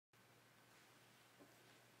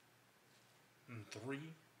Three,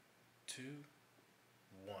 two,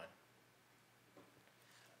 one.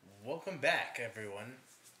 Welcome back, everyone,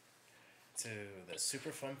 to the Super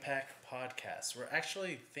Fun Pack podcast. We're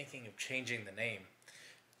actually thinking of changing the name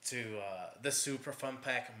to the Super Fun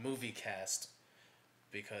Pack Moviecast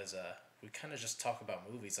because we kind of just talk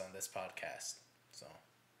about movies on this podcast. So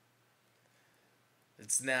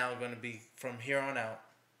it's now going to be, from here on out,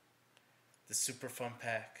 the Super Fun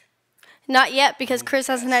Pack. Not yet, because Chris Moviecast.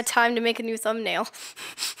 hasn't had time to make a new thumbnail.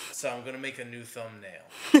 So I'm going to make a new thumbnail.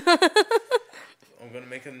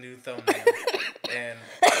 And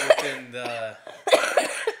within the...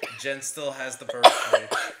 Jen still has the bird flu.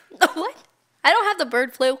 What? I don't have the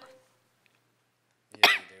bird flu. Yeah,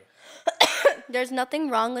 you do. There's nothing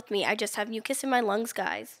wrong with me. I just have mucus in my lungs,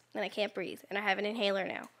 guys. And I can't breathe. And I have an inhaler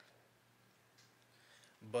now.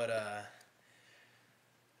 But,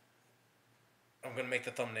 I'm going to make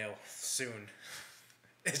the thumbnail soon.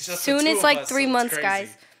 It's just Soon the two is of like us, 3 so it's months, crazy.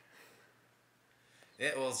 guys.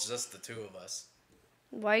 It was just the two of us.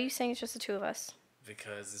 Why are you saying it's just the two of us?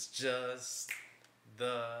 Because it's just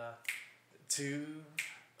the two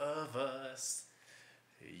of us.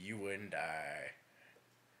 You and I.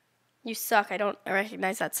 You suck. I don't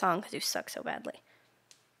recognize that song because you suck so badly.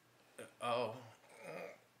 Oh.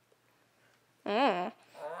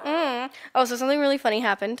 Oh, so something really funny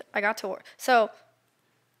happened. I got to work. So,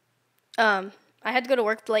 I had to go to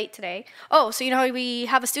work late today. Oh, so you know how we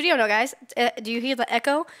have a studio now, guys? Do you hear the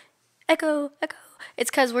echo? Echo, echo. It's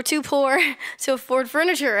because we're too poor to afford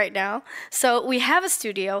furniture right now. So we have a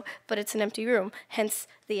studio, but it's an empty room. Hence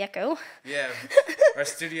the echo. Yeah, our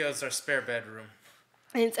studio's our spare bedroom.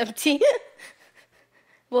 And it's empty.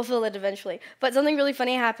 We'll fill it eventually. But something really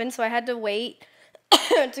funny happened, so I had to wait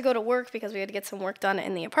to go to work because we had to get some work done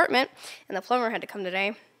in the apartment, and the plumber had to come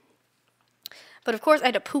today. But of course, I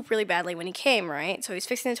had to poop really badly when he came, right? So he was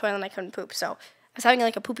fixing the toilet and I couldn't poop. So I was having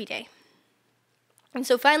like a poopy day. And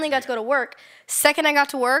so finally got to go to work. Second I got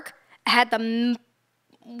to work, I had the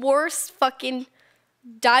worst fucking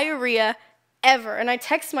diarrhea ever. And I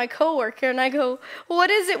text my coworker and I go, "What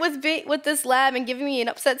is it with this lab and giving me an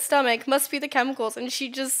upset stomach? Must be the chemicals." And she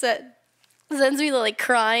just sends me the like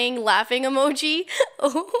crying, laughing emoji.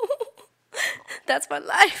 Oh, that's my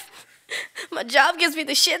life. My job gives me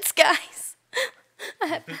the shits, guys. I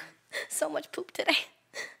had so much poop today.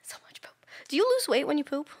 So much poop. Do you lose weight when you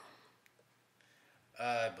poop?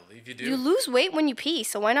 I believe you do. You lose weight when you pee,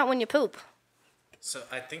 so why not when you poop? So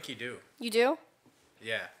I think you do. You do?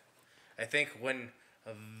 Yeah. I think when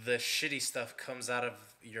the shitty stuff comes out of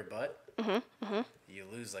your butt, you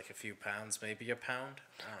lose like a few pounds, maybe a pound.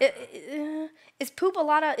 I don't know. Is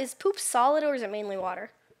poop solid or is it mainly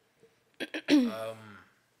water?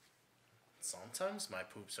 Sometimes my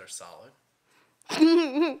poops are solid.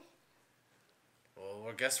 Well,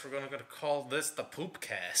 I guess we're gonna call this the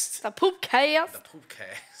Poopcast. The poop chaos. The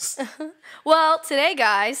Poopcast. Well, today,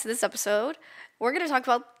 guys, this episode, we're going to talk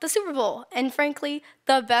about the Super Bowl. And frankly,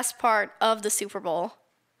 the best part of the Super Bowl.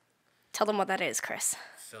 Tell them what that is, Chris.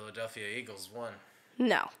 Philadelphia Eagles won.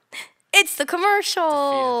 No. It's the Defeated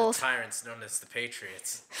commercials. the tyrants known as the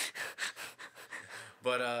Patriots.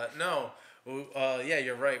 But no, yeah,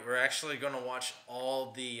 you're right. We're actually gonna watch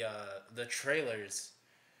all the trailers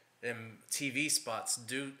and TV spots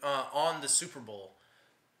on the Super Bowl,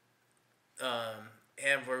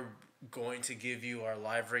 and we're going to give you our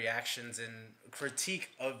live reactions and critique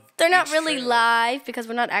of. They're not each really trailer. live because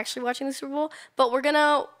we're not actually watching the Super Bowl, but we're going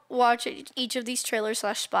to watch each of these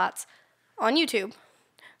trailers/spots on YouTube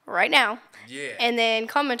right now. Yeah. And then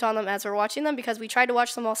comment on them as we're watching them because we tried to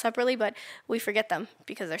watch them all separately, but we forget them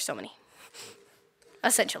because there's so many.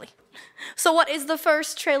 Essentially. So what is the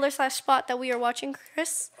first trailer/spot that we are watching,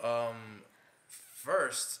 Chris?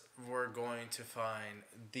 First, we're going to find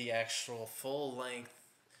the actual full-length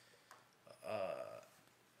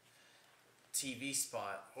TV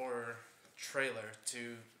spot or trailer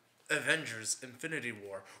to Avengers Infinity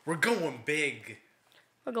War. We're going big.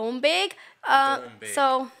 We're going big. Going big.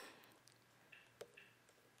 So.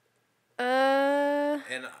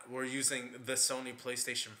 And we're using the Sony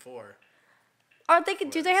PlayStation 4.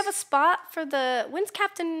 Do they have a spot for when's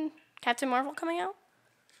Captain Marvel coming out?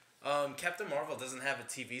 Captain Marvel doesn't have a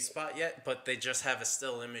TV spot yet, but they just have a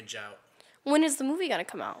still image out. When is the movie gonna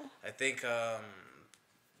come out? I think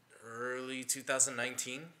early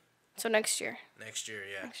 2019. So next year. Next year,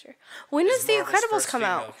 yeah. Next year. When does The Marvel's Incredibles first come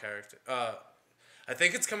female out? Character. I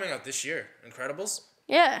think it's coming out this year. Incredibles?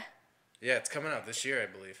 Yeah. Yeah, it's coming out this year, I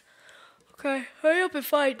believe. Okay, hurry up and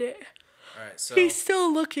find it. All right, so He's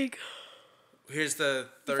still looking. here's the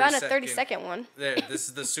 30 Found a second. 30-second one. There, this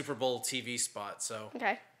is the Super Bowl TV spot. So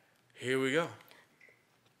Okay. here we go.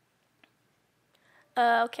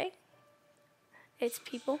 Okay. It's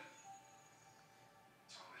people.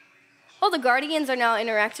 Oh, the Guardians are now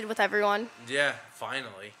interacted with everyone. Yeah,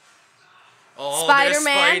 finally. Oh,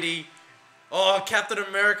 Spider-Man. there's Spidey. Oh, Captain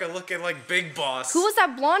America looking like Big Boss. Who was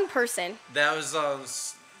that blonde person? That was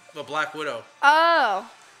the Black Widow. Oh.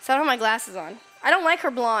 So I don't have my glasses on. I don't like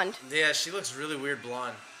her blonde. Yeah, she looks really weird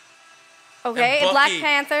blonde. Okay, And Black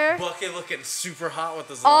Panther. Bucky looking super hot with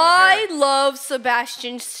his long I hair. love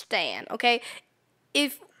Sebastian Stan. Okay,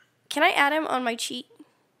 can I add him on my cheat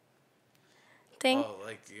thing? Oh,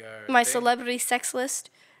 like your My thing? celebrity sex list.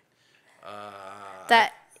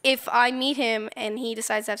 That if I meet him and he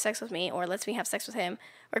decides to have sex with me or lets me have sex with him,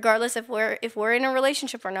 regardless if we're in a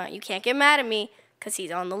relationship or not, you can't get mad at me because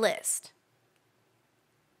he's on the list.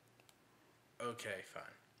 Okay, fine.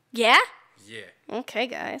 Yeah. Yeah. Okay,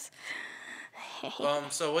 guys.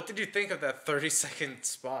 So what did you think of that 30-second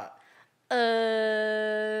spot? They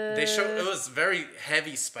It was very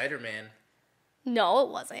heavy Spider-Man. No, it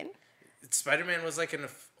wasn't. Spider-Man was like in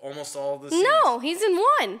almost all the scenes. No, he's in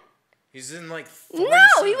one. He's in like 3 No,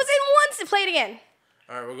 scenes. he was in one. Play it again.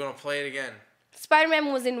 All right, we're going to play it again.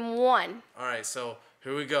 Spider-Man was in one. All right, so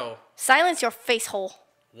here we go. Silence your face hole.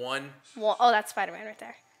 1. Well, oh, that's Spider-Man right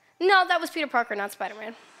there. No, that was Peter Parker, not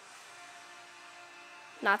Spider-Man.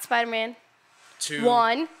 Not Spider-Man. 2.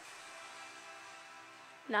 1.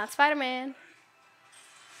 Not Spider-Man.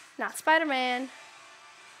 Not Spider-Man.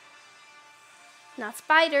 Not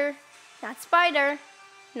Spider. Not Spider.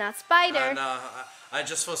 Not Spider. No, I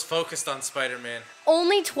just was focused on Spider-Man.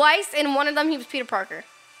 Only twice, and one of them he was Peter Parker.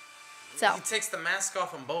 So. He takes the mask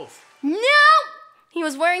off on both. No! He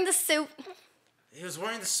was wearing the suit. He was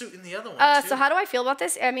wearing the suit in the other one, too. So how do I feel about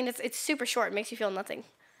this? I mean, it's super short. It makes you feel nothing.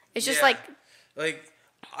 It's just Yeah. like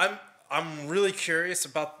I'm really curious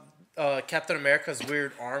about Captain America's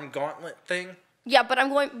weird arm gauntlet thing. yeah, but I'm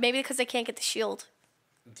going maybe because they can't get the shield.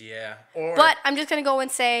 Yeah. Or But I'm just gonna go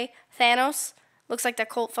and say Thanos looks like that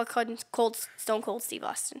cold Stone Cold Steve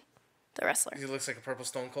Austin, the wrestler. he looks like a purple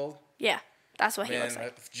Stone Cold. Yeah, that's what he Man, looks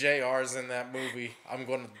like. if JR's in that movie, I'm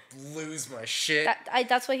going to lose my shit.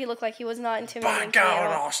 That's what he looked like. He was not intimidating. Back to me out,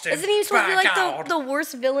 at all. Austin. Isn't he supposed to be Back like out. the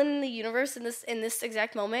worst villain in the universe in this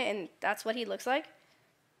exact moment? And that's what he looks like.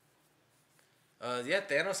 Yeah,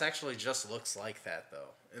 Thanos actually just looks like that, though.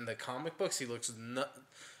 In the comic books, he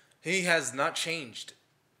has not changed.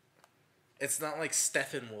 It's not like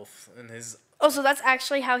Steppenwolf in his... Oh, so that's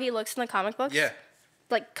actually how he looks in the comic books? Yeah.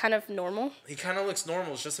 Like, kind of normal? He kind of looks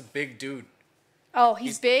normal. He's just a big dude. Oh,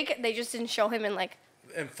 he's big? They just didn't show him in, like...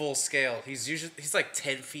 In full scale. He's like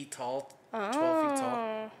 10 feet tall, 12 feet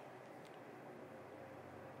tall.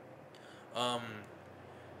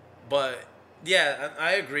 But, yeah,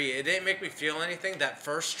 I agree. It didn't make me feel anything. That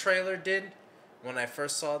first trailer did. When I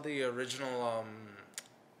first saw the original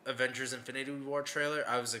Avengers Infinity War trailer,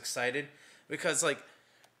 I was excited. Because, like,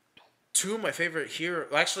 3 of my favorite heroes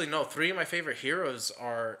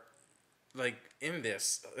are, like, in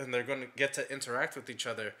this. And they're going to get to interact with each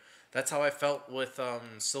other. That's how I felt with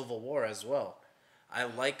Civil War as well. I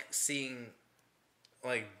like seeing,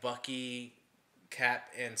 like, Bucky, Cap,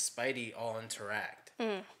 and Spidey all interact.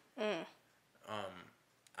 I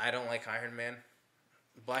don't like Iron Man.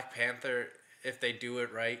 Black Panther, if they do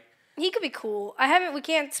it right. He could be cool. We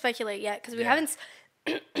can't speculate yet, because we Yeah. haven't...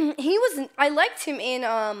 I liked him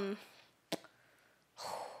in,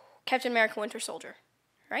 Captain America Winter Soldier,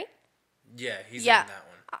 right? Yeah, he's Yeah. in that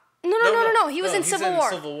one. No. He was in he's Civil in War.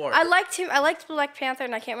 Civil War. I liked him. I liked Black Panther,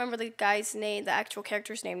 and I can't remember the guy's name, the actual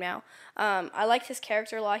character's name now. I liked his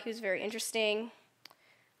character a lot. He was very interesting.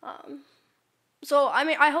 So, I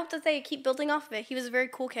mean, I hope that they keep building off of it. He was a very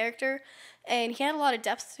cool character, and he had a lot of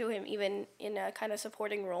depth to him, even in a kind of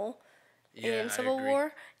supporting role in Civil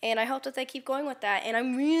War. And I hope that they keep going with that. And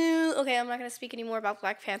I'm not going to speak anymore about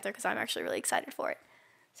Black Panther because I'm actually really excited for it.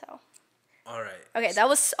 So. All right. Okay, that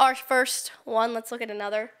was our first one. Let's look at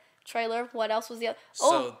another trailer. What else was the other?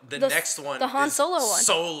 So the next one the Han is Solo one.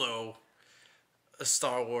 Solo, a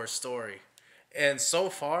Star Wars story. And so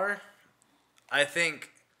far, I think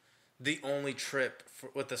the only trip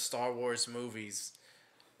with the Star Wars movies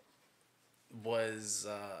was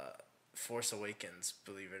Force Awakens,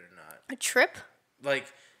 believe it or not. A trip? Like,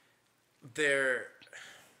 they're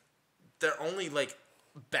only, like,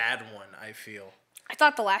 bad one, I feel. I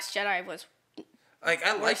thought The Last Jedi was... Like,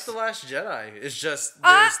 I like The Last Jedi. It's just,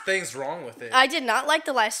 there's things wrong with it. I did not like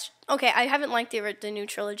The Last... Okay, I haven't liked the new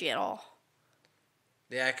trilogy at all.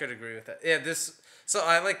 Yeah, I could agree with that. Yeah, so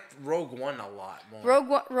I like Rogue One a lot more.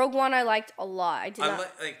 Rogue One I liked a lot. I did not...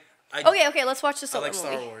 Okay, let's watch the I Solo like movie.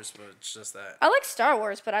 Star Wars, but it's just that. I like Star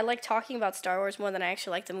Wars, but I like talking about Star Wars more than I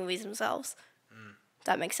actually like the movies themselves.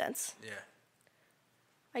 That makes sense. Yeah.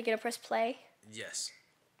 I get to press play. Yes.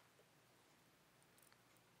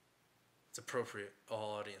 It's appropriate,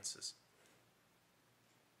 all audiences.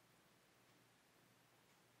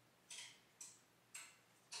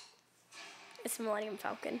 It's the Millennium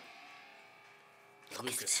Falcon.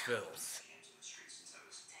 Lucasfilms.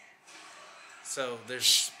 So there's a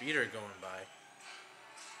speeder going by.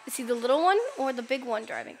 Is he the little one or the big one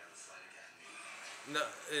driving? No,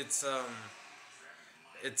 it's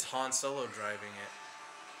Han Solo driving it.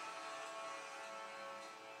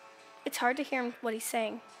 It's hard to hear him what he's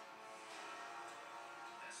saying.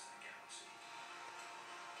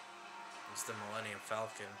 It's the Millennium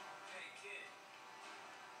Falcon.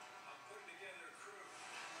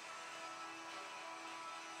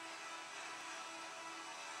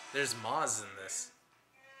 There's Maz in this.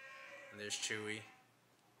 And there's Chewie.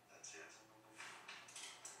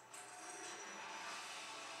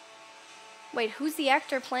 Wait, who's the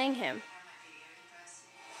actor playing him?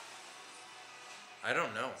 I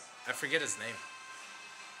don't know. I forget his name.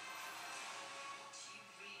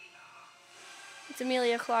 It's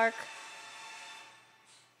Emilia Clarke.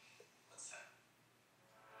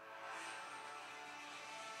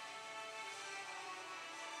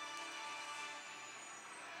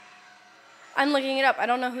 I'm looking it up. I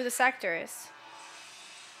don't know who this actor is.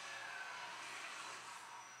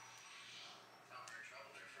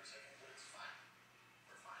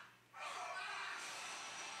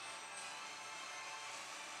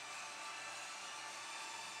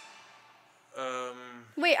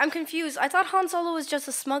 Wait, I'm confused. I thought Han Solo was just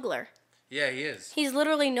a smuggler. Yeah, he is. He's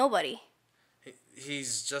literally nobody.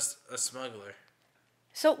 He's just a smuggler.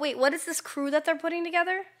 So, wait, what is this crew that they're putting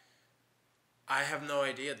together? I have no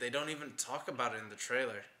idea. They don't even talk about it in the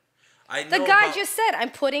trailer. The guy just said,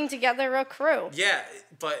 I'm putting together a crew. Yeah,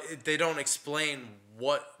 but they don't explain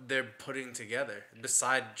what they're putting together.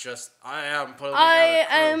 Besides just, I am putting together a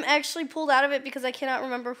crew. I am actually pulled out of it because I cannot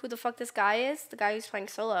remember who the fuck this guy is. The guy who's playing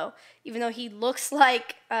Solo. Even though he looks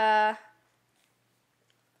like,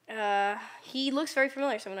 he looks very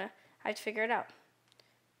familiar, so I have to figure it out.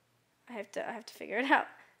 I have to figure it out.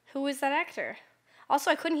 Who is that actor? Also,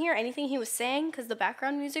 I couldn't hear anything he was saying because the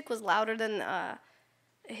background music was louder than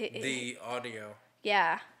the audio.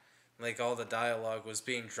 Yeah. Like all the dialogue was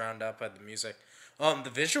being drowned out by the music.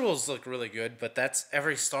 The visuals look really good, but that's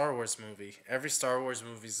every Star Wars movie. Every Star Wars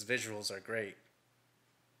movie's visuals are great.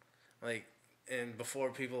 Like, and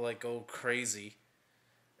before people like go crazy.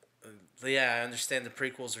 Yeah, I understand the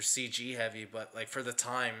prequels are CG heavy, but like for the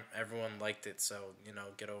time, everyone liked it, so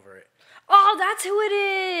get over it. Oh, that's who it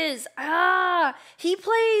is. He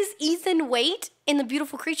plays Ethan Waite in The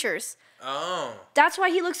Beautiful Creatures. Oh. That's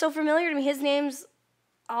why he looks so familiar to me. His name's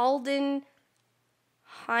Alden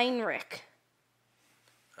Heinrich.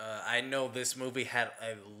 I know this movie had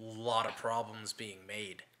a lot of problems being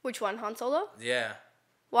made. Which one, Han Solo? Yeah.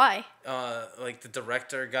 Why? Like the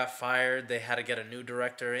director got fired. They had to get a new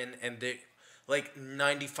director in, and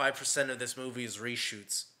 95% of this movie is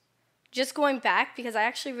reshoots. Just going back, because I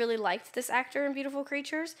actually really liked this actor in Beautiful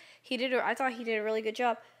Creatures. I thought he did a really good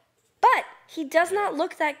job. But he does not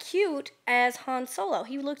look that cute as Han Solo.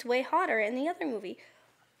 He looked way hotter in the other movie.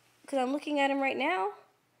 Because I'm looking at him right now.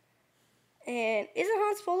 And isn't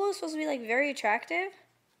Han Solo supposed to be like very attractive?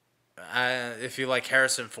 If you like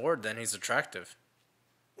Harrison Ford, then he's attractive.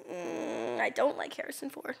 I don't like Harrison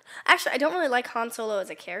Ford. Actually, I don't really like Han Solo as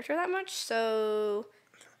a character that much, so...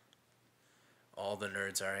 All the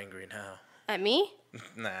nerds are angry now. At me?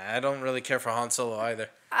 Nah, I don't really care for Han Solo either.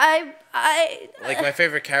 Like, my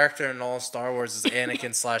favorite character in all Star Wars is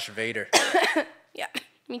Anakin / Vader. Yeah,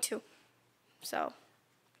 me too. So.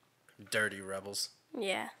 Dirty rebels.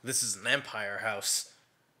 Yeah. This is an empire house.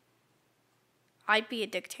 I'd be a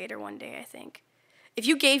dictator one day, I think. If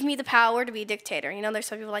you gave me the power to be a dictator, there's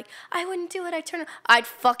some people like, I wouldn't do it, I'd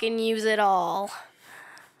fucking use it all.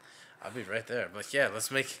 I'll be right there. But yeah,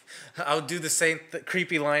 I'll do the same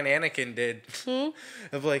creepy line Anakin did.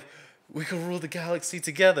 Of like, we can rule the galaxy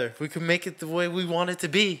together. We can make it the way we want it to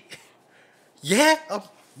be. Yeah, I'm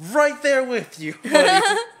right there with you, buddy.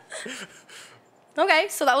 Okay,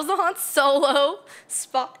 so that was the Han Solo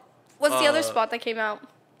spot. What's the other spot that came out?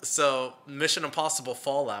 So, Mission Impossible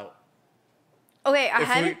Fallout. Okay, I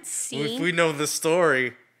haven't seen... If we know the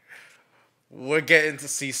story, we're getting to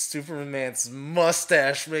see Superman's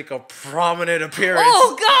mustache make a prominent appearance.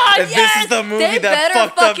 Oh, God, and yes! This is the movie that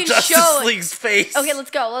fucked up Justice League's face. Okay, let's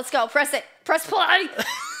go. Press it. Press play.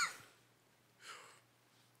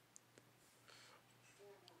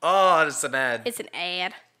 Oh, it's an ad. It's an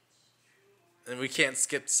ad. And we can't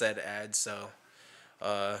skip said ad, so...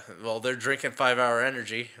 they're drinking 5-hour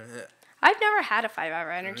energy. I've never had a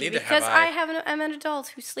 5-hour energy Neither have because I. I'm an adult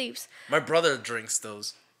who sleeps. My brother drinks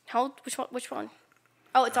those. How? Which one? Which one?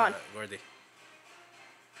 Oh, it's on. Gordy.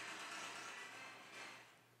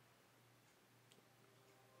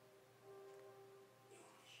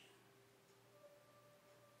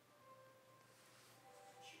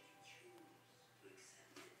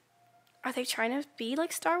 Are they trying to be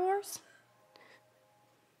like Star Wars?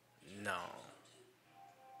 No.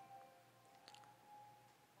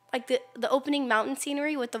 Like the opening mountain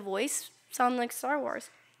scenery with the voice sound like Star Wars.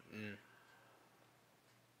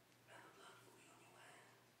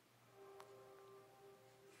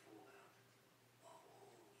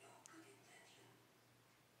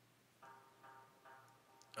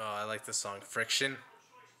 Oh, I like the song Friction.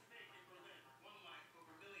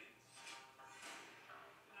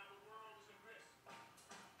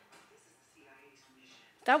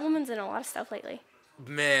 That woman's in a lot of stuff lately.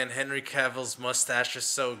 Man, Henry Cavill's mustache is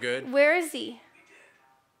so good. Where is he?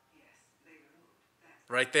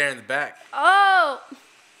 Right there in the back. Oh!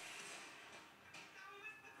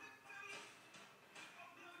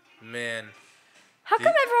 Man. How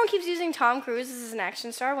come everyone keeps using Tom Cruise as an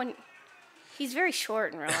action star when he's very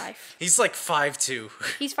short in real life? He's like 5'2".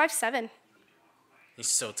 He's 5'7". He's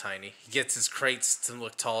so tiny. He gets his crates to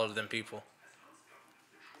look taller than people.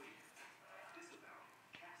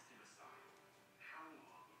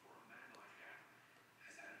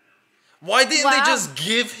 Why didn't they just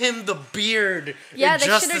give him the beard Yeah, in they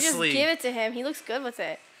should have Justice just League? give it to him. He looks good with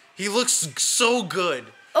it. He looks so good.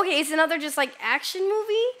 Okay, it's another just like action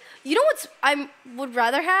movie. You know what's I would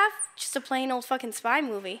rather have? Just a plain old fucking spy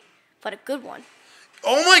movie, but a good one.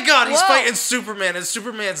 Oh my god, he's Whoa. fighting Superman and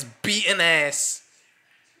Superman's beating ass.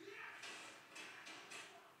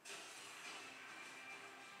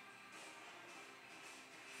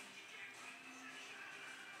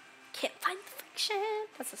 Can't find the friction.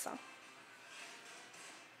 That's the song.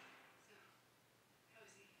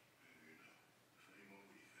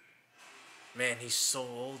 Man, he's so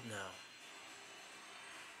old now.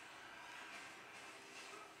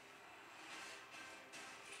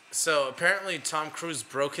 So apparently Tom Cruise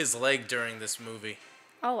broke his leg during this movie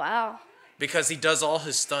Oh wow. because he does all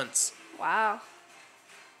his stunts. Wow.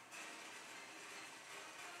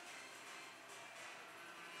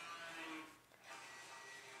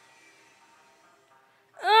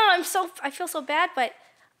 I feel so bad, but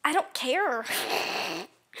I don't care.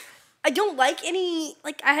 I don't like any,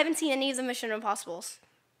 like, I haven't seen any of the Mission Impossibles.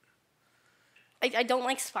 I don't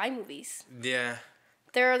like spy movies. Yeah.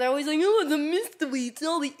 They're always like, oh, the mystery, it's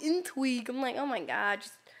all the intrigue. I'm like, oh my god.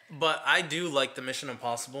 Just... But I do like the Mission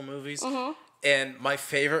Impossible movies. Mm-hmm. And my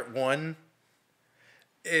favorite one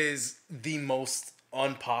is the most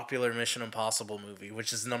unpopular Mission Impossible movie,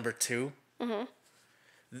 which is number 2. Mm-hmm.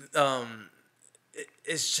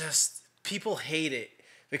 It's just, people hate it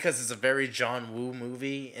because it's a very John Woo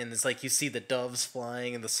movie, and it's like you see the doves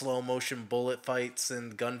flying and the slow motion bullet fights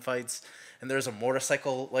and gunfights, and there's a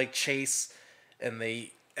motorcycle like chase, and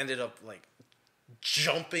they ended up like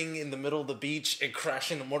jumping in the middle of the beach and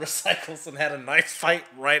crashing the motorcycles and had a knife fight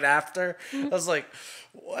right after. I was like,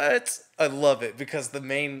 what? I love it because the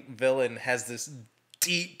main villain has this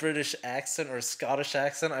deep British accent or Scottish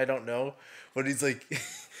accent, I don't know, but he's like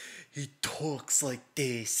he talks like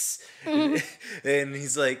this. And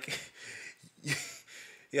he's like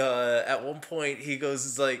at one point he goes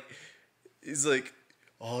he's like,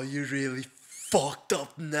 oh, you really fucked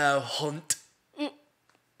up now, Hunt.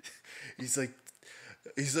 He's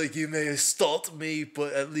like, you may have stopped me,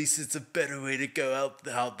 but at least it's a better way to go out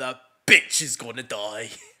how that bitch is gonna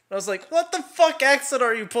die. I was like, what the fuck accent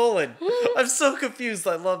are you pulling? I'm so confused.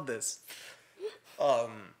 I love this.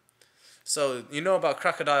 So you know about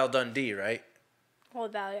Crocodile Dundee, right? All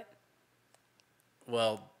about it.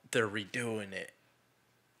 Well, they're redoing it.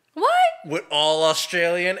 What? With all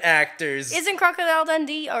Australian actors. Isn't Crocodile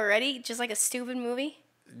Dundee already just like a stupid movie?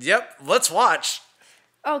 Yep, let's watch.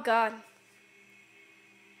 Oh god.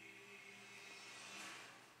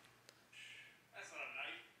 That's not a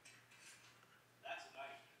knife. That's a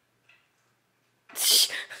knife.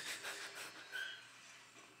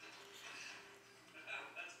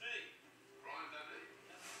 That's me. Brian Dundee.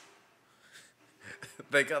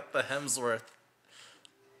 They got the Hemsworth.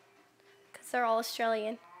 Because they're all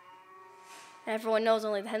Australian. And everyone knows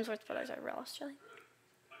only the Hemsworth brothers are real Australian.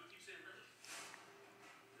 Why do you keep saying really?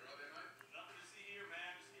 You're all there, mate? Nothing to see here,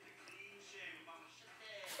 man. Just need a clean shave with my shit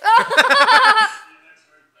there. That's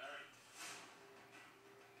very Barry.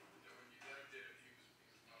 Yeah, when your dad did it, he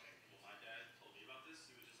was not happy. Well, my dad told me about this.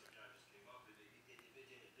 He was just like, yeah, I just came up and he did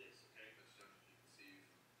this, okay? But so you can see you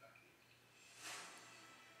from back here.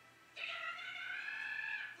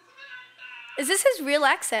 Is this his real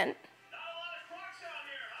accent? Not a lot of crocs out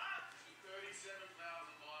here, huh? 37,000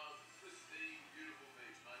 miles of pristine, beautiful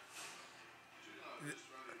beach, mate. Did you know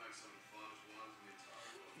Australia makes some of the finest wines in the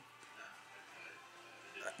entire world?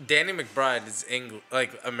 Danny McBride is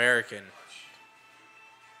like American.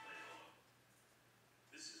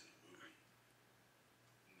 This isn't a movie.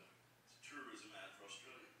 No. It's a tourism ad for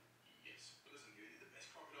Australia. Yes. But listen, you're the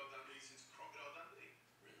best Crocodile Dundee since Crocodile Dundee.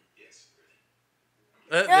 Really? Yes, really.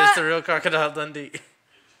 There's the real Crocodile Dundee.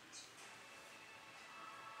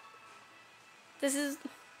 This is.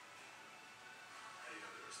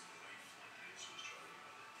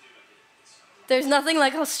 There's nothing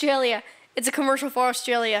like Australia. It's a commercial for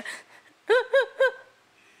Australia.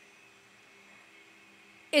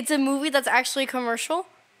 It's a movie that's actually a commercial?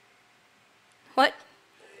 What?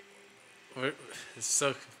 It's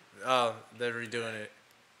so. Oh, they're redoing it.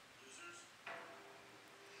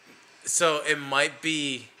 So it might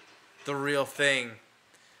be the real thing.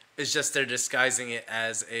 It's just they're disguising it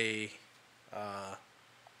as a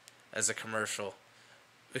commercial,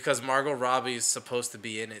 because Margot Robbie is supposed to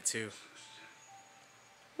be in it too.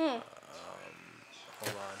 Hold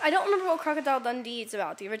on. I don't remember what Crocodile Dundee is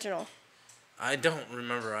about, the original. I don't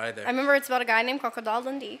remember either. I remember it's about a guy named Crocodile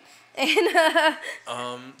Dundee.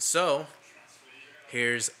 And So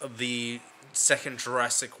here's the second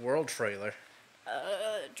Jurassic World trailer.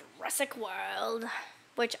 Jurassic World,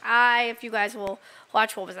 which if you guys will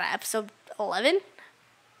watch, what was that, episode 11?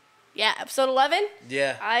 Yeah, episode 11.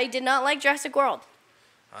 Yeah. I did not like Jurassic World.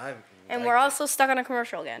 And we're also stuck on a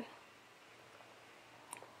commercial again.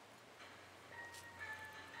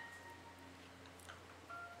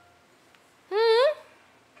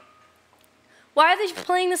 Why are they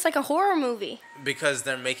playing this like a horror movie? Because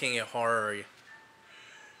they're making it horror.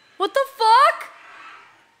 What the fuck?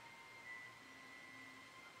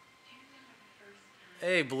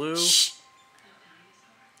 Hey, Blue. Shh.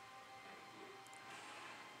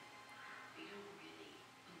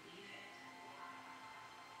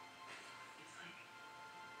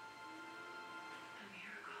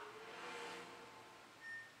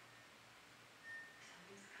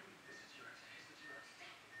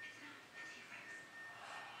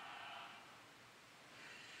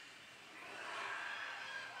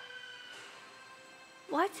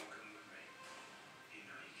 What?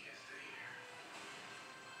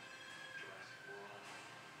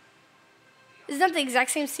 Isn't that the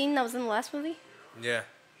exact same scene that was in the last movie? Yeah.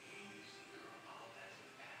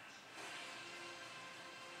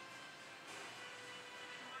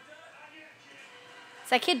 Is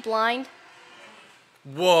that kid blind?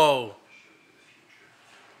 Whoa.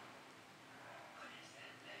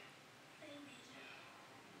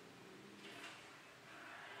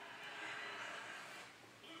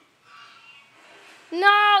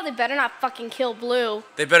 No, they better not fucking kill Blue.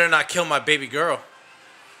 They better not kill my baby girl.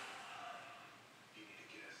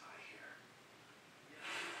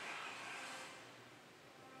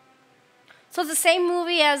 So it's the same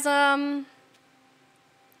movie as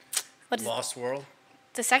what is Lost World.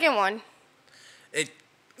 the second one?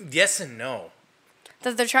 Yes and no.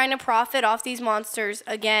 That they're trying to profit off these monsters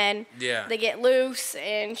again. Yeah. They get loose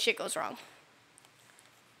and shit goes wrong.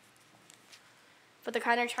 But they're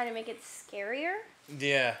kind of trying to make it scarier.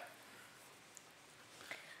 Yeah.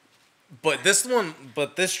 But this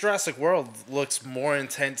Jurassic World looks more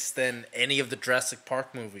intense than any of the Jurassic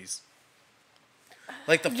Park movies.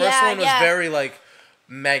 Like the first one was very like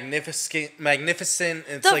magnificent.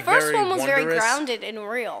 It's The like first very one was wondrous. very grounded and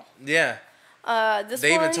real. Yeah.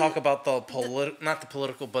 They even talk about the not the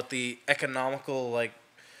political, but the economical, like.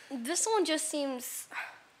 This one just seems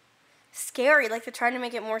scary. Like they're trying to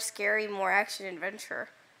make it more scary, more action adventure.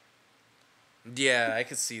 Yeah, I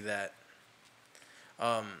could see that.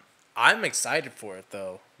 I'm excited for it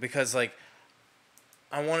though, because like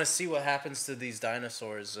I want to see what happens to these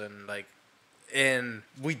dinosaurs, and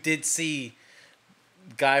we did see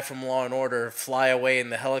guy from Law and Order fly away in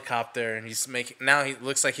the helicopter, and he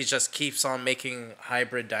looks like he just keeps on making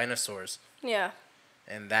hybrid dinosaurs. Yeah.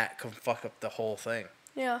 And that can fuck up the whole thing.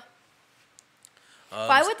 Yeah.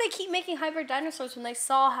 Why would they keep making hybrid dinosaurs when they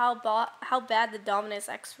saw how bad the Dominus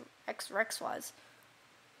X Rex was?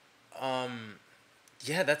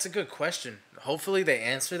 Yeah, that's a good question. Hopefully they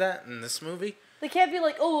answer that in this movie. They can't be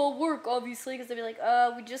like, oh, it'll work, obviously, because they'll be like,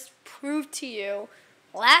 we just proved to you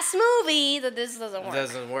last movie that this doesn't work. It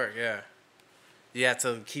doesn't work, yeah. You have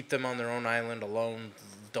to keep them on their own island alone.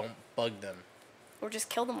 Don't bug them. Or just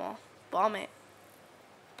kill them all. Bomb it.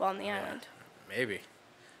 Bomb the island. Maybe.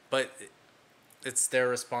 But it's their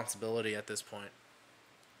responsibility at this point.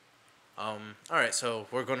 Alright, so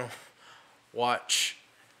we're going to watch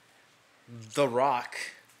The Rock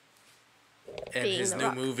And Being his The new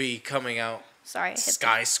Rock. movie coming out, Sorry, I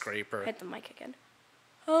Skyscraper. hit the mic again.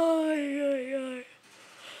 Oh, yeah.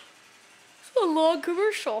 It's a long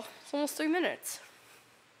commercial. It's almost 3 minutes.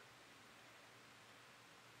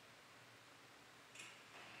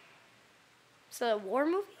 It's a war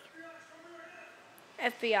movie?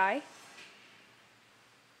 FBI.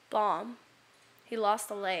 Bomb. He lost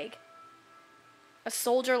a leg. A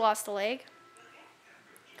soldier lost a leg?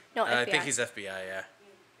 No, FBI. I think he's FBI, yeah.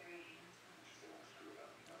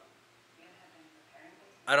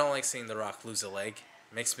 I don't like seeing The Rock lose a leg.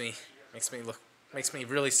 Makes me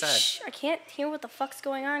really sad. Shh, I can't hear what the fuck's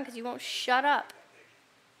going on because you won't shut up.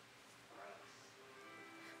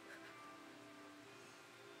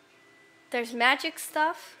 There's magic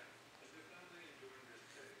stuff.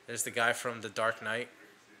 There's the guy from The Dark Knight.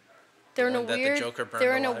 They're in a one that the weird. Joker burned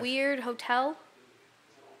They're in a alive. weird hotel.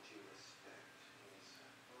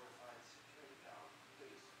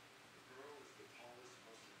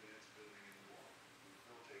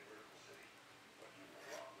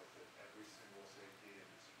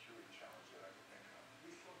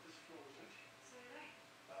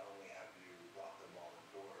 Not only have you locked them all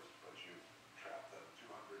indoors, but you trapped them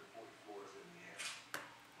 240 floors in the air.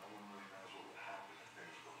 No one really knows what will happen if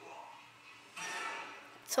things go wrong.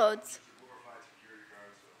 So it's Glorified security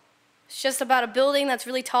guards, so it's just about a building that's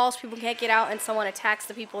really tall, so people can't get out, and someone attacks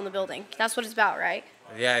the people in the building. That's what it's about, right?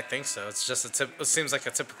 Yeah, I think so. It's just it seems like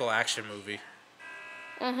a typical action movie.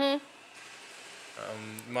 Mm-hmm.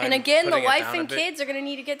 Mind And again, the putting it wife down a and bit? kids are gonna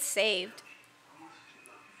need to get saved.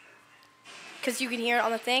 Because you can hear it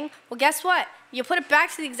on the thing. Well, guess what? You put it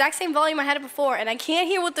back to the exact same volume I had it before, and I can't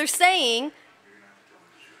hear what they're saying.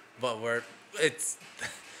 But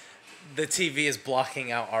the TV is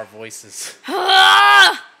blocking out our voices.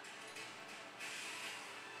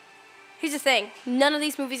 Here's the thing. None of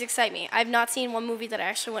these movies excite me. I've not seen one movie that I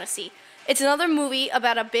actually want to see. It's another movie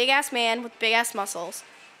about a big-ass man with big-ass muscles,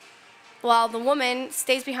 while the woman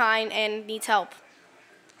stays behind and needs help.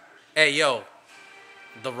 Hey, yo.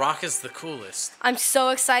 The Rock is the coolest. I'm so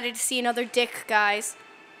excited to see another dick, guys.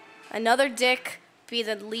 Another dick be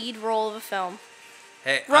the lead role of a film.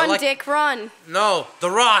 Hey, Run, Dick, run. No,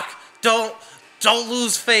 The Rock. Don't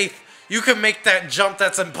lose faith. You can make that jump.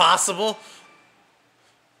 That's impossible.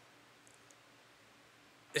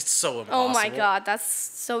 It's so impossible. Oh my god, that's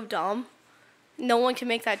so dumb. No one can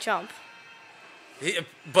make that jump.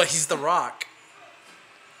 But he's The Rock.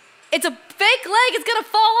 It's a fake leg. It's gonna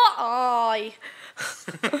fall off. Oh.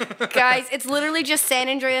 Guys, it's literally just San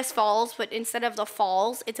Andreas Falls, but instead of the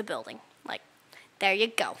falls, it's a building. Like, there you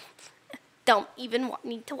go. Don't even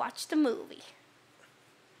need to watch the movie.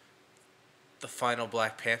 The final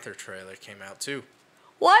Black Panther trailer came out too.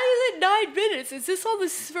 Why is it 9 minutes? Is this on the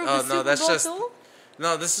from the Super that's Bowl just film?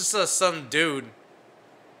 no. This is some dude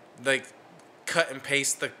like cut and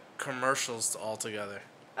paste the commercials all together.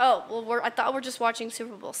 Oh well, I thought we're just watching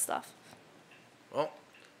Super Bowl stuff. Well,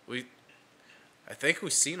 I think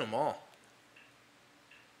we've seen them all.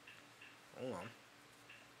 Hold on.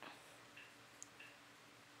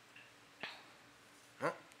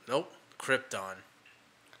 Oh, nope. Krypton.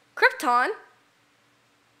 Krypton.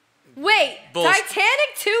 Wait, Bullshit.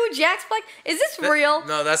 Titanic 2, Jack's Black. Is this real?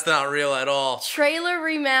 No, that's not real at all. Trailer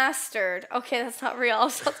remastered. Okay, that's not real. I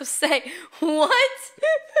was about to say, what?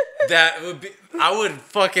 That would be. I would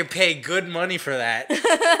fucking pay good money for that.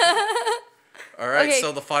 All right, Okay.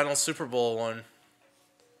 so the final Super Bowl one.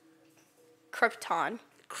 Krypton.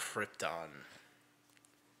 Krypton.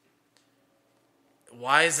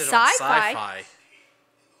 Why is it Sci-fi? on sci-fi?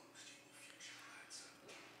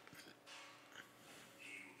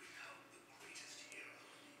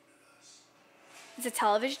 It's a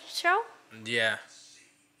television show? Yeah.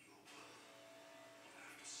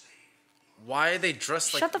 Why are they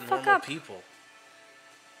dressed Shut like the fuck normal up. people?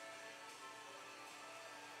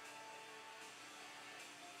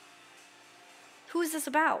 Who is this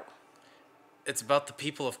about? It's about the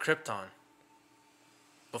people of Krypton.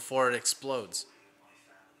 Before it explodes.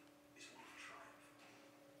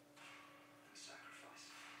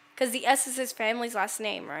 Because the S is his family's last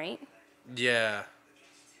name, right? Yeah.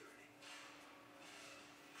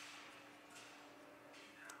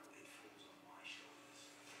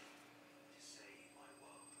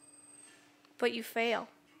 But you fail.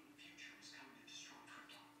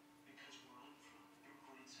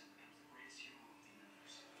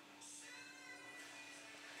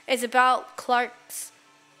 It's about Clark's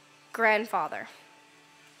grandfather.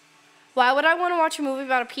 Why would I want to watch a movie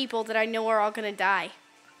about a people that I know are all going to die?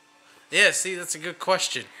 Yeah, see, that's a good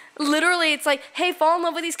question. Literally, it's like, hey, fall in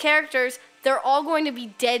love with these characters. They're all going to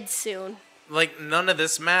be dead soon. Like, none of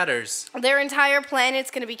this matters. Their entire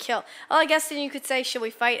planet's gonna be killed. Well, I guess then you could say, should we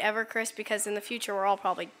fight ever, Chris? Because in the future, we're all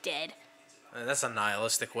probably dead. That's a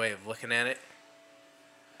nihilistic way of looking at it.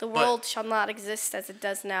 The world shall not exist as it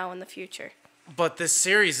does now in the future. But this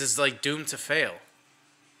series is, like, doomed to fail.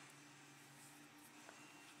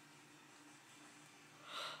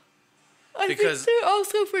 Because I think they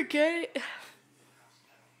also forget.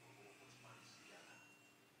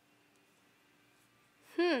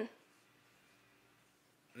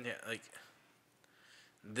 Yeah, like,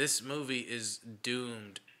 this movie is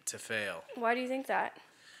doomed to fail. Why do you think that?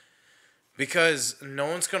 Because no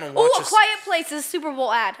one's going to watch Oh, A Quiet Place is a Super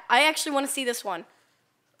Bowl ad. I actually want to see this one.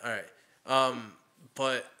 All right.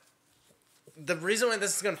 But the reason why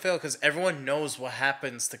this is going to fail because everyone knows what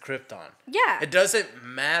happens to Krypton. Yeah. It doesn't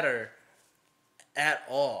matter at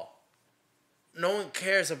all. No one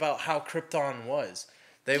cares about how Krypton was.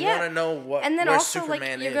 They want to know and then where also,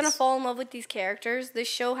 Superman like, is. you're going to fall in love with these characters. This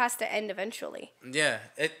show has to end eventually. Yeah.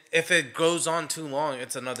 If it goes on too long,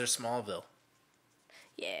 it's another Smallville.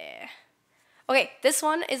 Yeah. Okay, this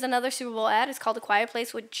one is another Super Bowl ad. It's called A Quiet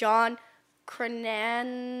Place with John Krasinski.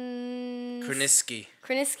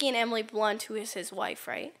 Krasinski and Emily Blunt, who is his wife,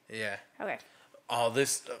 right? Yeah. Okay. Oh,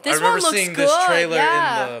 this This I remember one looks seeing this good, trailer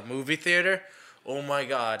yeah. in the movie theater. Oh my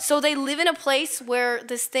god. So they live in a place where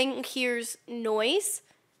this thing hears noise.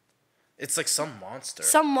 It's like some monster.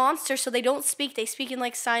 Some monster, so they don't speak. They speak in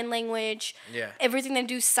like sign language. Yeah. Everything they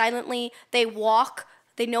do silently. They walk.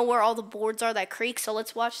 They know where all the boards are that creak. So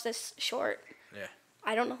let's watch this short. Yeah.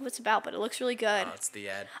 I don't know what it's about, but it looks really good. Oh, it's the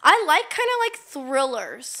ad. I like kind of like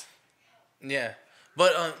thrillers. Yeah.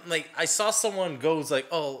 But like I saw someone goes like,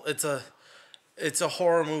 "Oh, it's a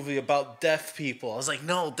horror movie about deaf people." I was like,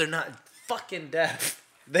 "No, they're not fucking deaf.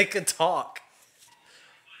 They could talk."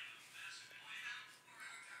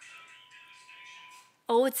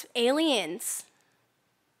 Oh, it's aliens.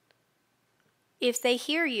 If they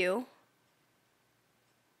hear you,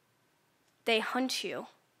 they hunt you.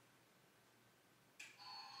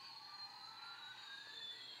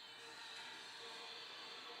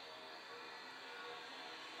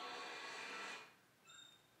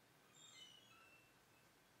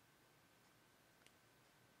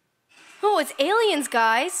 Oh, it's aliens,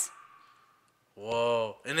 guys.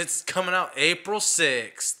 Whoa. And it's coming out April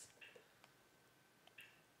 6th.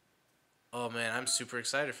 Oh man, I'm super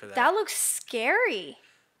excited for that. That looks scary.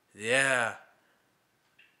 Yeah.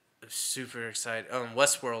 I'm super excited.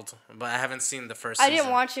 Westworld, but I haven't seen the first I season.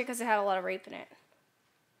 didn't watch it because it had a lot of rape in it.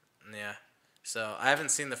 Yeah. So, I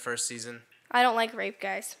haven't seen the first season. I don't like rape,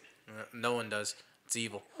 guys. No one does. It's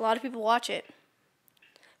evil. A lot of people watch it.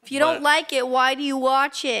 If you But- don't like it, why do you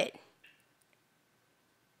watch it?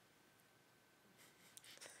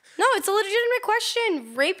 No, it's a legitimate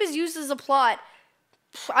question. Rape is used as a plot.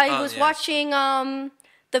 I was yeah. watching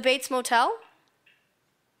The Bates Motel.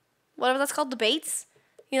 Whatever that's called, The Bates.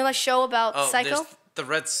 You know that show about Psycho? There's the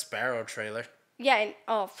Red Sparrow trailer. Yeah,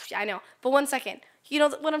 I know. But one second. You know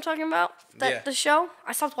what I'm talking about? Yeah. The show?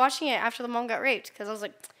 I stopped watching it after the mom got raped because I was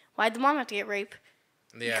like, why'd the mom have to get raped?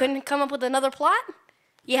 Yeah. You couldn't come up with another plot?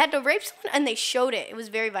 You had to rape someone, and they showed it. It was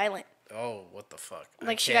very violent. Oh, what the fuck? I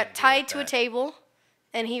Like, she can't got deal tied with to a that. table,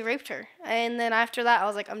 and he raped her. And then after that, I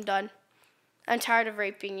was like, I'm done. I'm tired of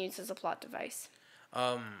rape being used as a plot device.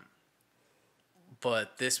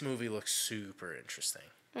 But this movie looks super interesting.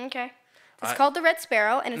 Okay. It's called The Red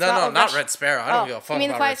Sparrow, and it's No, not not Red Sparrow. I don't give a fuck You mean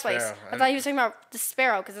The about Quiet Red Place? Sparrow. I thought he was talking about The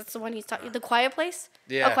Sparrow, because that's the one he's talking. The Quiet Place?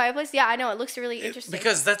 Yeah. A Quiet Place? Yeah, I know. It looks really interesting.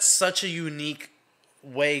 Because that's such a unique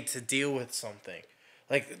way to deal with something.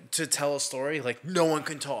 Like, to tell a story, like, no one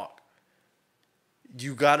can talk.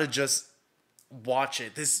 You gotta just watch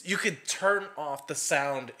it. You could turn off the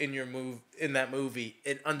sound in that movie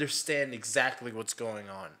and understand exactly what's going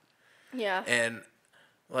on. Yeah. And,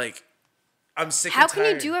 like, I'm sick How and tired.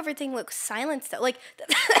 can you do everything look silent though? Like,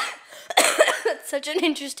 that's such an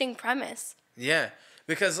interesting premise. Yeah,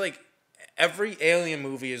 because like every alien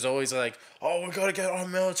movie is always like, oh, we gotta get our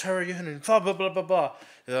military in and blah blah blah blah blah.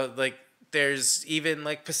 Like there's even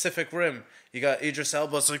like Pacific Rim. You got Idris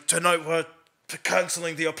Elba's like, tonight we're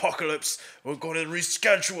canceling the apocalypse. We're going to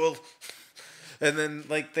reschedule. And then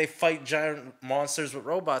like they fight giant monsters with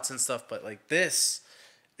robots and stuff. But like this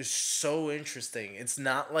is so interesting. It's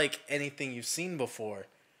not like anything you've seen before.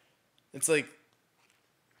 It's like,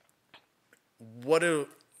 what a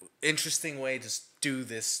interesting way to do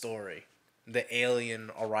this story. The alien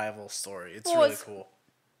arrival story. It's really cool.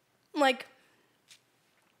 Like,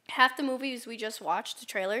 half the movies we just watched, the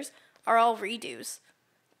trailers, are all redos.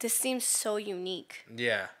 This seems so unique.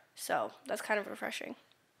 Yeah. So, that's kind of refreshing.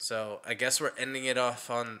 So, I guess we're ending it off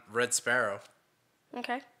on Red Sparrow.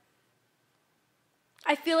 Okay.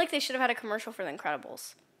 I feel like they should have had a commercial for The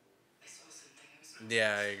Incredibles. I saw something I was going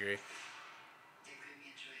Yeah, I agree. They gave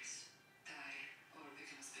me a choice. Die or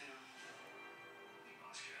become a sparrow. In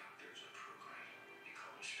Moscow, there's a program. They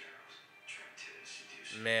call them sparrows. Trying to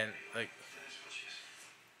seduce. Man, like, That's what she is.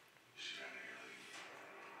 She's right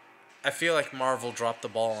now. I feel like Marvel dropped the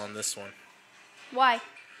ball on this one. Why?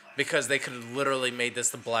 Because they could have literally made this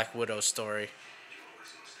the Black Widow story.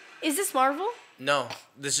 Is this Marvel? No,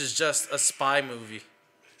 this is just a spy movie.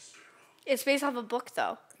 It's based off a book,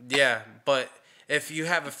 though. Yeah, but if you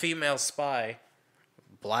have a female spy,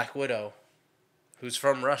 Black Widow, who's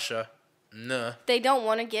from Russia, nah. They don't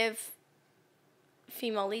want to give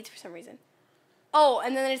female leads for some reason. Oh,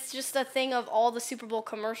 and then it's just a thing of all the Super Bowl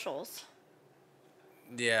commercials.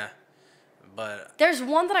 Yeah, but There's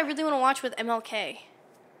one that I really want to watch with MLK.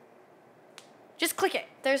 Just click it.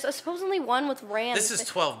 There's supposedly one with Rand. this is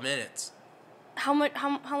 12 minutes. How much?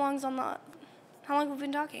 How long's on the? How long have we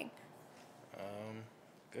been talking?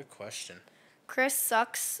 Good question. Chris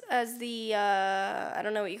sucks as the I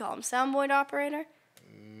don't know what you call him, soundboard operator.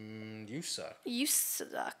 You suck. You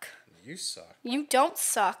suck. You suck. You don't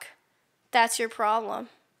suck. That's your problem.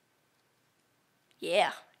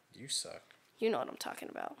 Yeah, You suck. you know what I'm talking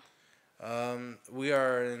about. We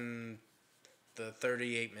are in the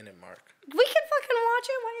 38-minute mark. We can fucking watch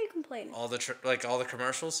it. Why are you complaining? All the all the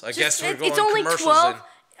commercials. I Just- guess we're going it's only commercials 12. in.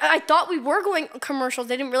 I thought we were going commercials.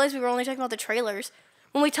 I didn't realize we were only talking about the trailers.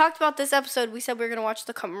 When we talked about this episode, we said we were gonna watch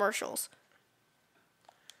the commercials.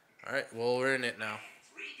 All right, well we're in it now.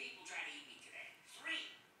 3 people tried to eat me today.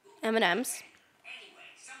 3. M&Ms. Anyway,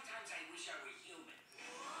 sometimes I wish I were human.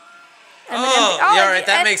 Oh, yeah, all right,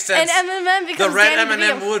 that makes sense. And M&M The becomes red Danny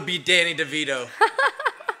M&M DeVito. would be Danny DeVito.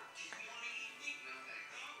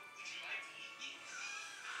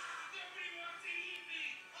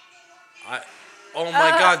 Oh my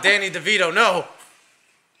God, Danny DeVito, no!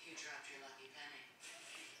 You dropped your lucky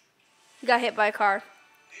penny. Got hit by a car. Man,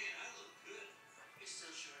 I look good. You're still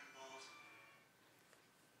short balls.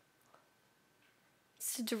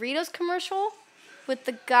 It's a Doritos commercial with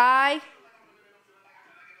the guy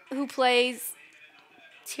who plays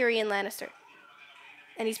Tyrion Lannister.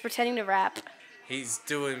 And he's pretending to rap. He's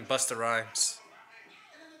doing Busta Rhymes.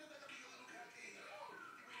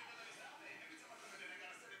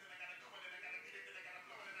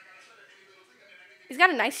 He's got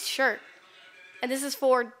a nice shirt. And this is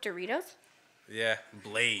for Doritos? Yeah,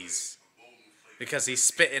 Blaze. Because he's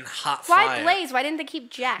spitting hot Why fire. Blaze? Why didn't they keep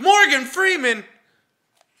Jack? Morgan Freeman!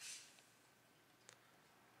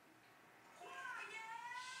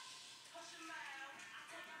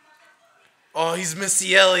 Oh, he's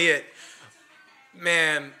Missy Elliott.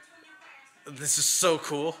 Man, this is so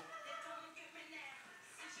cool.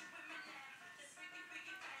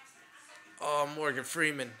 Oh, Morgan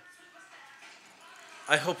Freeman.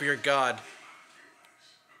 I hope you're God.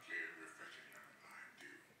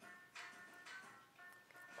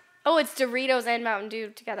 Oh, it's Doritos and Mountain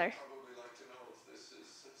Dew together. Probably like to know if this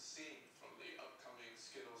is a scene from the upcoming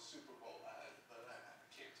Skittles Super Bowl ad, but I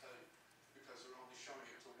can't tell you because they're only showing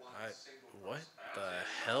it to one single What person. the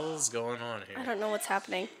hell's going on I here? don't know what's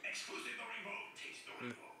happening. Exclusive Dorivo. Taste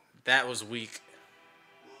Dorivo. That was weak.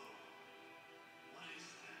 What is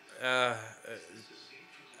that?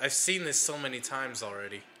 I've seen this so many times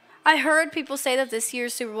already. I heard people say that this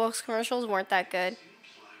year's Super Bowl commercials weren't that good.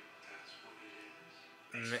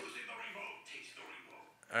 Exclusive Dorivo. Taste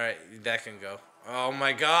Dorivo. Alright, that can go. Oh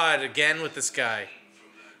my God, again with this guy.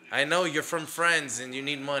 I know you're from Friends and you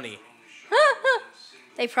need money.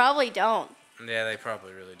 They probably don't. Yeah, they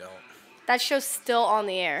probably really don't. That show's still on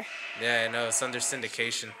the air. Yeah, I know, it's under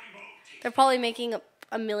syndication. They're probably making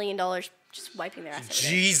 $1 million just wiping their ass. every day.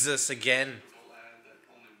 Jesus, again. Ad that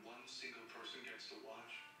only one single person gets to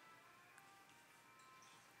watch.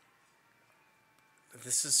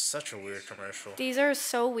 This is such a weird commercial. These are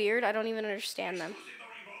so weird. I don't even understand them. Exclusive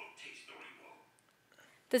Dorivo. Taste Dorivo.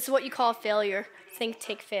 This is what you call a failure. Think,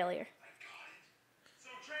 take failure.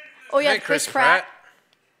 Oh yeah, Hey, Chris Pratt.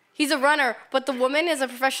 He's a runner, but the woman is a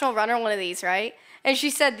professional runner. One of these, right? And she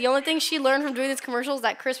said the only thing she learned from doing this commercial is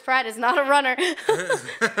that Chris Pratt is not a runner. Use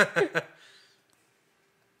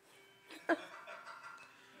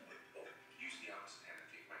the opposite hand and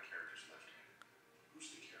take my character's left hand. Who's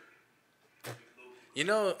the character? You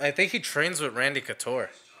know, I think he trains with Randy Couture,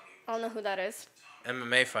 I don't know who that is.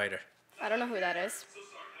 MMA fighter. I don't know who that is.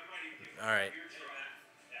 Alright. I'm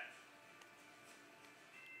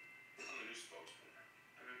the new spokesman.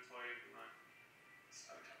 An employee of mine. It's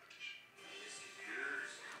not a competition. It's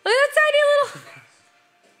yours. Look at that tiny little.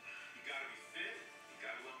 You gotta be fit. You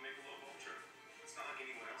gotta love Michelob Ultra. It's not like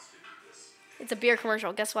anyone else could do this. It's a beer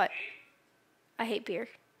commercial. Guess what? I hate beer.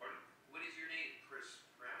 Pardon? What is your name? Chris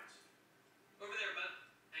Rounds. Over there, bud.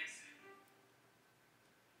 Thanks.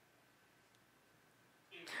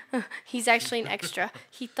 He's actually an extra.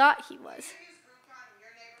 He thought he was. Biggest Groupon in your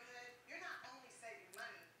neighborhood, you're not only saving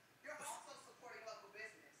money, you're also supporting local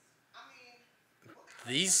business. I mean, what kind of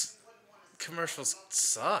These person wouldn't want to commercials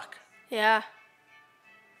suck. Yeah.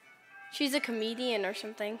 She's a comedian or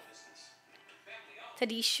something.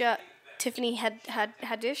 Tadisha, Tiffany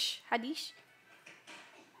Haddish?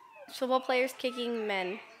 Football players kicking men.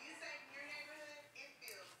 when you save in your neighborhood, it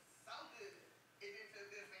feels so good. It didn't feel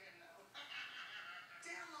good for him though.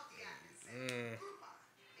 Download the app and save Groupon.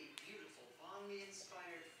 A beautiful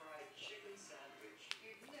Banh-mi-inspired fried chicken sandwich.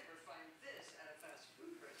 You'd never find this at a fast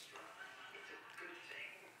food restaurant. It's a good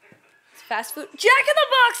thing. It's fast food. Jack in the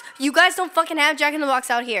Box! You guys don't fucking have Jack in the Box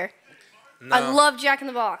out here. No, I love Jack in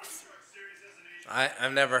the Box.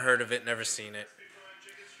 I've never heard of it, never seen it.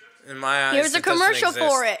 In my eyes, Here's a it doesn't commercial exist.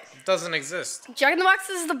 for it. It doesn't exist. Jack in the Box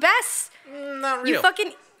is the best. Not You real.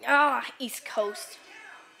 fucking... East Coast.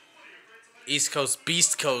 East Coast,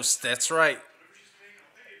 Beast Coast. That's right.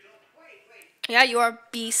 Yeah, you are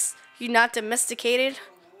beast. You're not domesticated.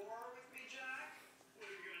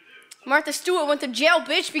 Martha Stewart went to jail,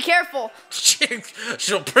 bitch. Be careful.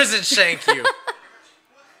 She'll prison shank you.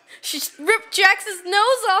 She ripped Jax's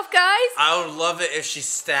nose off, guys. I would love it if she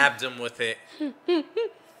stabbed him with it.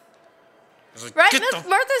 It's like, Right? "Get Miss the-"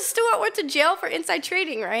 Martha Stewart went to jail for inside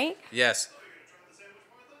trading, right? Yes.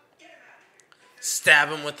 Stab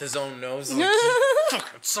him with his own nose. Like,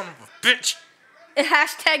 fucking son of a bitch.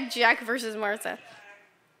 Hashtag Jack versus Martha.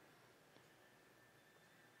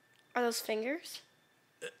 Are those fingers?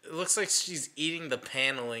 It looks like she's eating the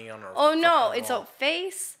paneling on her. Oh no, fucking it's wall. a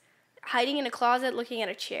face hiding in a closet looking at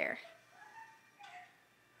a chair.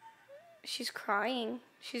 She's crying.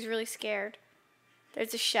 She's really scared.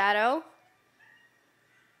 There's a shadow.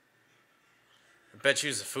 I bet you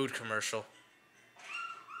it's a food commercial.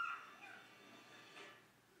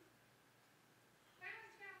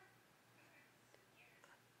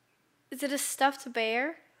 Is it a stuffed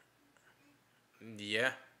bear?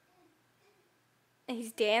 Yeah. And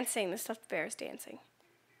he's dancing. The stuffed bear is dancing.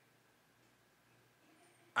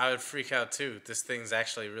 I would freak out too. This thing's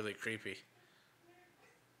actually really creepy.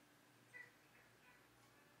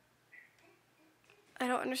 I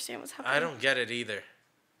don't understand what's happening. I don't get it either.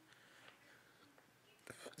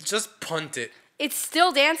 Just punt it. It's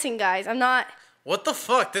still dancing, guys. I'm not... What the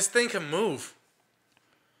fuck? This thing can move.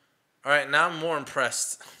 Alright, now I'm more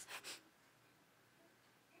impressed.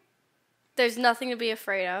 There's nothing to be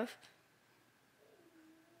afraid of.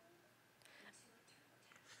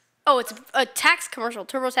 Oh, it's a tax commercial.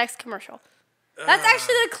 TurboTax commercial. That's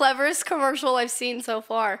actually the cleverest commercial I've seen so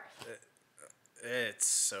far. It's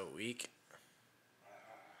so weak.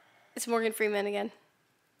 It's Morgan Freeman again.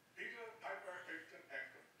 Peter Piper picked an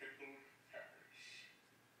peck of pickled peppers.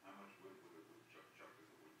 How much wood would a woodchuck chuck if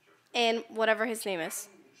a woodchuck? And whatever his name is.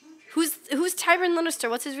 Who's Tyron Lannister?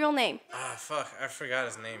 What's his real name? Ah, fuck. I forgot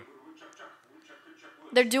his name. Woodchuck chuck. Woodchuck could chuck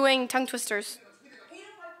wood. They're doing tongue twisters.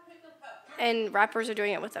 And rappers are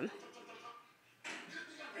doing it with them.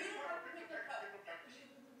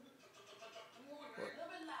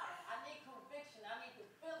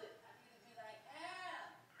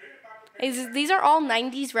 These are all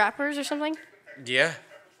 90s rappers or something? Yeah. How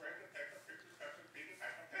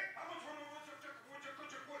much wood would a woodchuck could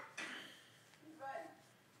chuck wood?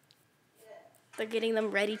 They're getting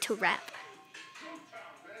them ready to rap.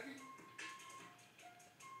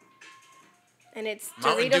 And it's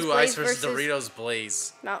Mountain Doritos Dew Blaze Ice versus versus Doritos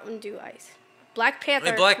Blaze. Mountain Dew Ice. Black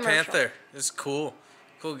Panther. Hey, Black commercial. Panther. This is cool.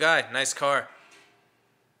 Cool guy. Nice car.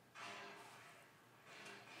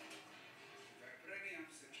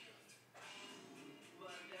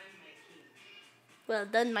 Well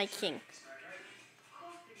done, my king.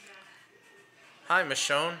 Hi,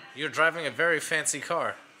 Michonne. You're driving a very fancy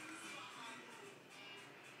car.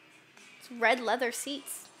 It's red leather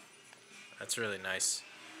seats. That's really nice.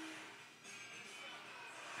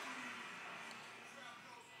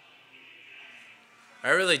 I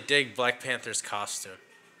really dig Black Panther's costume.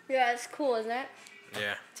 Yeah, it's cool, isn't it?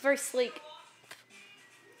 Yeah. It's very sleek.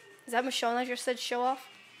 Is that Michonne that just said show off?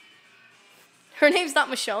 Her name's not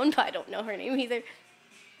Michonne, but I don't know her name either.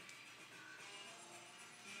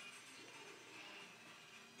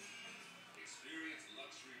 Experience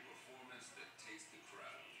luxury performance that takes the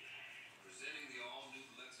crowd. Presenting the all-new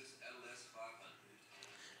Lexus LS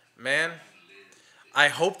 500. Man, I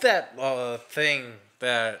hope that thing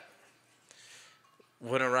that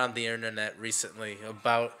went around the internet recently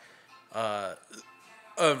about a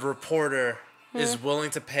reporter is willing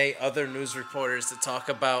to pay other news reporters to talk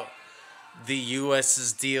about the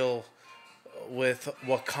U.S.'s deal with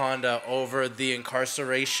Wakanda over the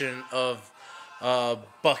incarceration of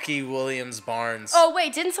Bucky Williams Barnes. Oh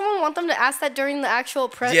wait, didn't someone want them to ask that during the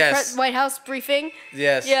actual Yes. White House briefing?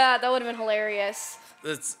 Yes. Yeah, that would have been hilarious.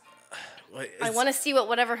 It's, wait, I want to see what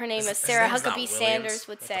whatever her name is, his Sarah name's not Huckabee Williams. Sanders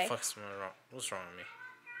would What say. the fuck's wrong? What's wrong with me?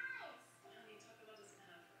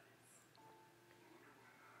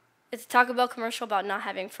 It's a Taco Bell commercial about not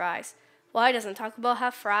having fries. Why doesn't Taco Bell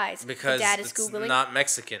have fries? Because the dad is it's Googling. not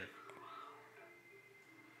Mexican.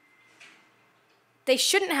 They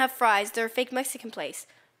shouldn't have fries. They're a fake Mexican place.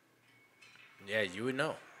 Yeah, you would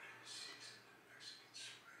know.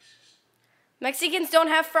 Mexicans don't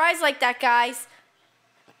have fries like that, guys.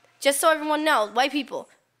 Just so everyone knows, white people,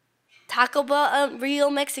 Taco Bell,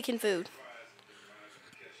 real Mexican food.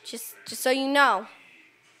 Just so you know. Now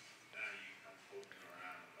you come poking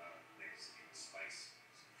around about Mexican spices,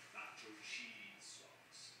 nacho cheese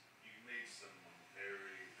sauce. You made some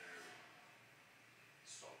very, very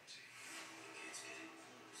salty. It's getting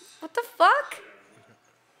close. What the fuck?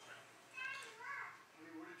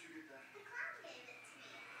 Honey, where did you get that? The clown gave it to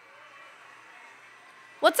me.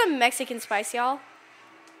 What's a Mexican spice, y'all?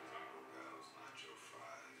 Taco Bell's nacho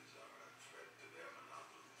fries are a threat to their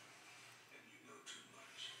monopoly. And you know too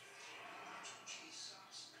much. Nacho cheese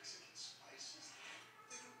sauce, Mexican spices.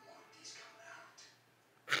 They don't want these coming out.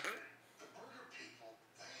 The burger people,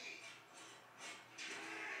 they.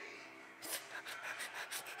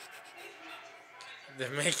 They're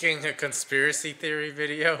making a conspiracy theory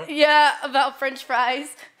video. Yeah, about French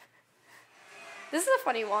fries. This is a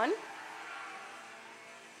funny one.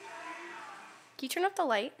 Can you turn up the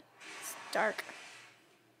light? It's dark.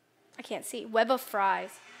 I can't see. Web of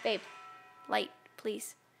fries. Babe, light,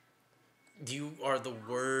 please. You are the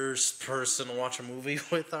worst person to watch a movie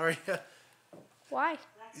with, Arya. Why?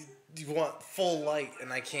 You want full light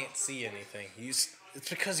and I can't see anything. It's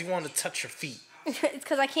because you want to touch your feet. It's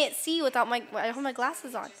because I can't see without I have my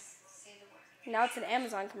glasses on. Now it's an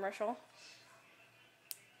Amazon commercial.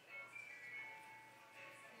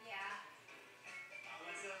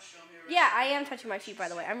 Yeah, I am touching my feet, by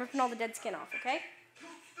the way. I'm ripping all the dead skin off, okay? You're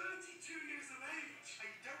 32 years of age and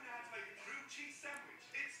you don't know how to make a grilled cheese sandwich.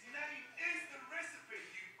 Its name is the recipe,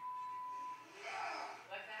 you.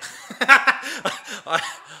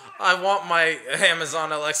 I want my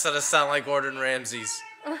Amazon Alexa to sound like Gordon Ramsay's.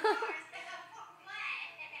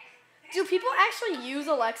 Do people actually use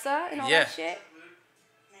Alexa and all Yeah. that shit?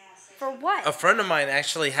 For what? A friend of mine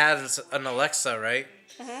actually has an Alexa, right?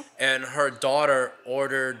 And her daughter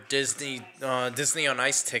ordered Disney on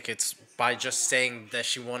Ice tickets by just saying that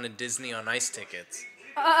she wanted Disney on Ice tickets.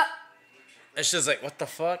 And she's like, "What the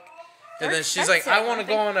fuck?" And They're then she's like, "I expensive, want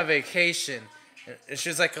to aren't go they? on a vacation." And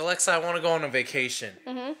she's like, "Alexa, I want to go on a vacation."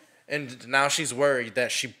 And now she's worried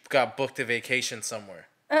that she got booked a vacation somewhere.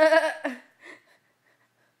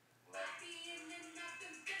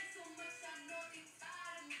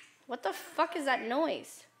 What the fuck is that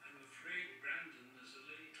noise? I'm afraid Brandon is a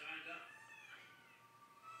little tied up.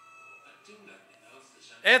 But do let me know if there's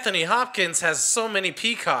anything. Anthony Hopkins has so many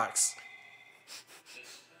peacocks.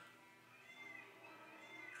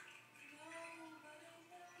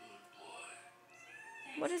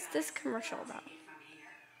 What is this commercial about?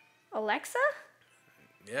 Alexa?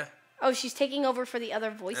 Yeah. Oh, she's taking over for the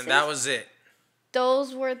other voices? And that was it.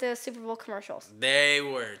 Those were the Super Bowl commercials. They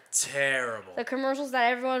were terrible. The commercials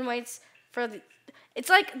that everyone waits for. It's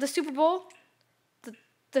like the Super Bowl.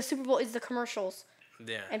 The Super Bowl is the commercials,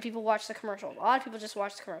 Yeah. and people watch the commercials. A lot of people just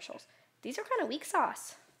watch the commercials. These are kind of weak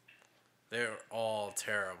sauce. They're all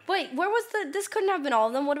terrible. Wait, where was this couldn't have been all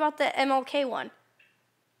of them. What about the MLK one?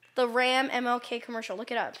 The Ram MLK commercial.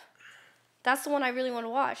 Look it up. That's the one I really want to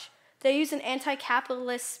watch. They use an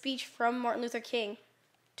anti-capitalist speech from Martin Luther King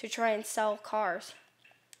to try and sell cars.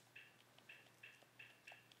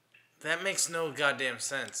 That makes no goddamn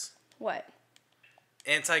sense. What?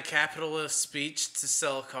 Anti-capitalist speech to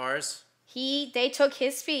sell cars. They took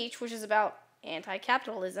his speech, which is about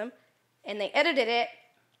anti-capitalism, and they edited it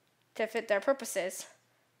to fit their purposes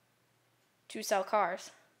to sell cars.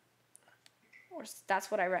 Or that's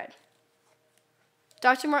what I read.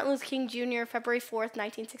 Dr. Martin Luther King Jr., February 4th,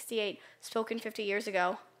 1968, spoken 50 years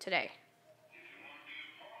ago today. If you want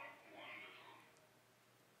to be important, wonderful.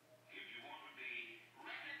 If you want to be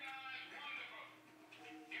recognized, wonderful.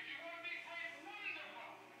 If you want to be great, wonderful.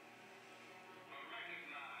 But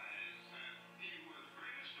recognize that he who is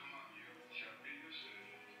greatest among you shall be your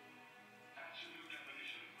servant. That's a new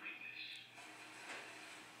definition of greatness.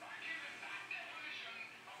 I give it that definition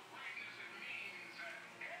of greatness. It means that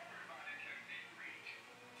everybody can be great.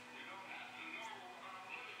 You don't have to know about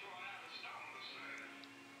Plato or Aristotle to say it.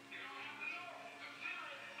 You don't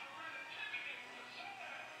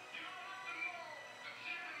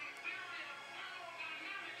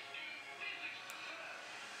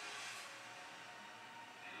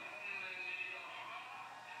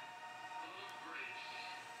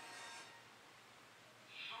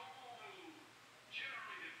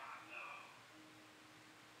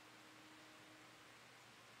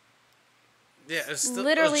Yeah, it's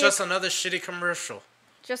Literally just another shitty commercial.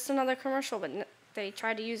 Just another commercial, but they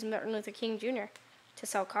tried to use Martin Luther King Jr. to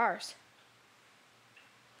sell cars.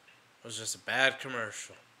 It was just a bad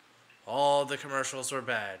commercial. All the commercials were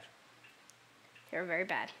bad. They were very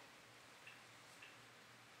bad.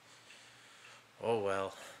 Oh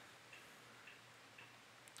well.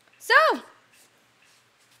 So,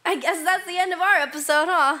 I guess that's the end of our episode,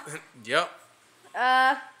 huh? Yep.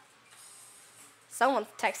 Someone's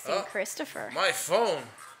texting Oh. Christopher. My phone.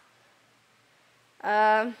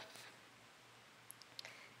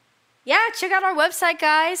 Yeah, check out our website,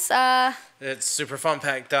 guys. It's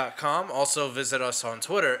superfunpack.com. Also visit us on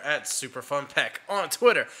Twitter at superfunpack on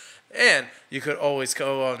Twitter. And you could always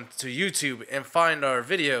go on to YouTube and find our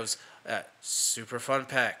videos at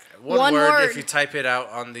superfunpack. One word if you type it out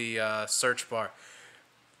on the search bar.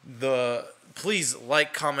 Please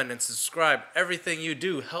like, comment, and subscribe. Everything you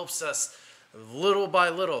do helps us little by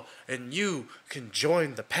little. And you can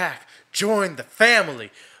join the pack. Join the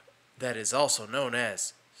family. That is also known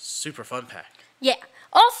as Super Fun Pack. Yeah.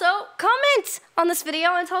 Also, comment on this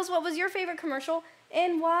video and tell us what was your favorite commercial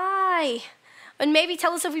and why. And maybe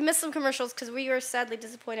tell us if we missed some commercials, because we were sadly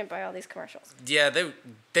disappointed by all these commercials. Yeah,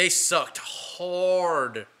 they sucked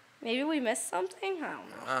hard. Maybe we missed something? I don't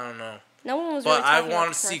know. I don't know. No one was But really I talking want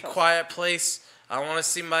about to see commercials. Quiet Place. I want to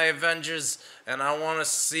see my Avengers. And I want to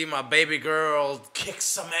see my baby girl kick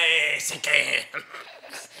some ass again.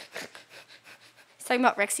 He's talking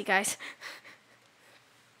about Rexy, guys.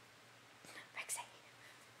 Rexy.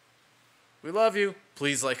 We love you.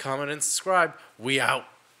 Please like, comment, and subscribe. We out.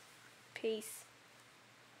 Peace.